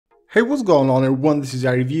Hey, what's going on everyone, this is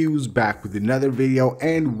iReviews back with another video,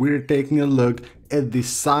 and we're taking a look at the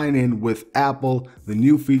sign in with Apple, the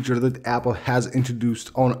new feature that Apple has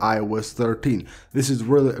introduced on iOS 13. This is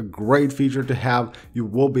really a great feature to have. You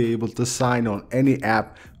will be able to sign on any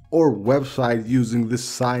app or website using this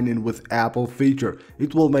sign in with Apple feature.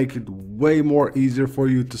 It will make it way more easier for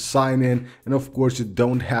you to sign in, and of course you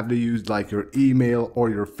don't have to use like your email or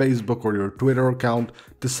your Facebook or your Twitter account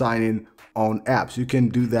to sign in on apps. You can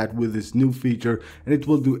do that with this new feature, and it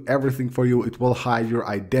will do everything for you. It will hide your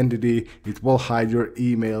identity, it will hide your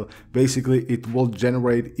email. Basically it will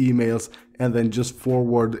generate emails and then just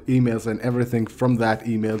forward emails and everything from that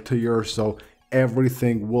email to yours. So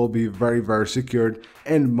everything will be very secured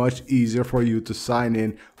and much easier for you to sign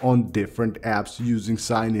in on different apps using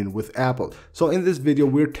sign in with Apple. So in this video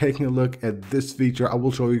we're taking a look at this feature. I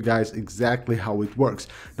will show you guys exactly how it works.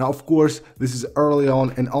 Now of course this is early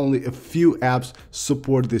on and only a few apps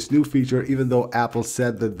support this new feature, even though Apple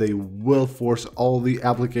said that they will force all the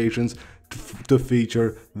applications to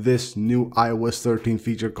feature this new iOS 13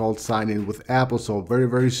 feature called sign in with Apple. So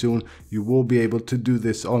very soon you will be able to do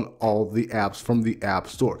this on all the apps from the App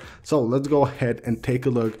Store. So let's go ahead and take a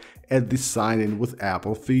look at the sign in with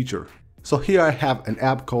Apple feature. So here I have an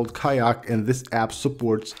app called Kayak, and this app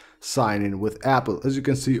supports sign in with Apple. As you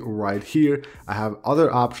can see right here, I have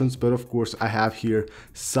other options, but of course I have here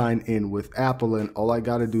sign in with Apple, and all I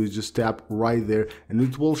gotta do is just tap right there and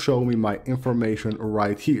it will show me my information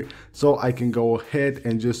right here. So I can go ahead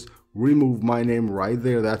and just remove my name right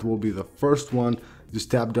there. That will be the first one.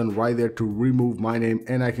 Just tap done right there to remove my name,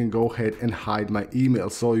 and I can go ahead and hide my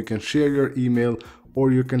email. So you can share your email or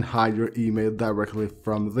you can hide your email directly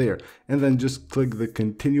from there, and then just click the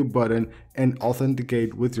continue button and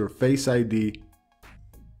authenticate with your Face ID.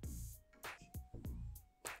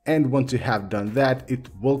 And once you have done that, it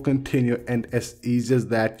will continue, and as easy as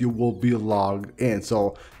that, you will be logged in.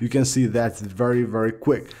 So you can see that's very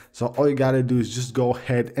quick. So all you gotta do is just go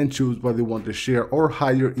ahead and choose whether you want to share or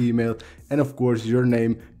hide your email, and of course your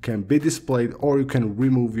name can be displayed or you can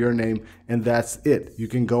remove your name, and that's it. You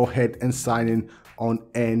can go ahead and sign in on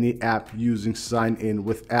any app using sign in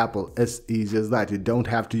with Apple. As easy as that. You don't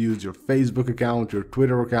have to use your Facebook account, your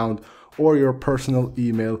Twitter account, or your personal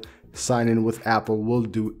email. Sign in with Apple will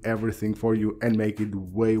do everything for you and make it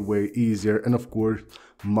way easier, and of course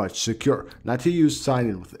much secure. Now to use sign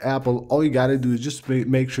in with Apple, all you gotta do is just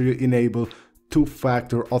make sure you enable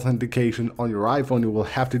two-factor authentication on your iPhone. You will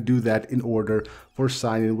have to do that in order for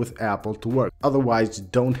sign in with Apple to work. Otherwise, you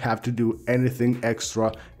don't have to do anything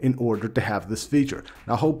extra in order to have this feature.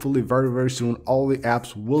 Now hopefully very soon all the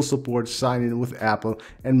apps will support sign in with Apple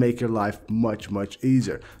and make your life much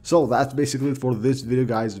easier. So that's basically it for this video,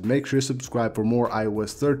 guys. Make sure you subscribe for more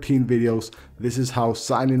iOS 13 videos. This is how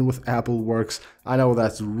sign in with Apple works. I know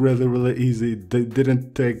that's really easy. It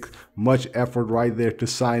didn't take much effort right there to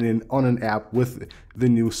sign in on an app with the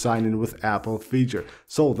new sign in with Apple feature.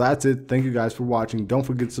 So that's it. Thank you guys for watching. Don't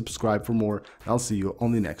forget to subscribe for more. I'll see you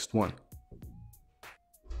on the next one.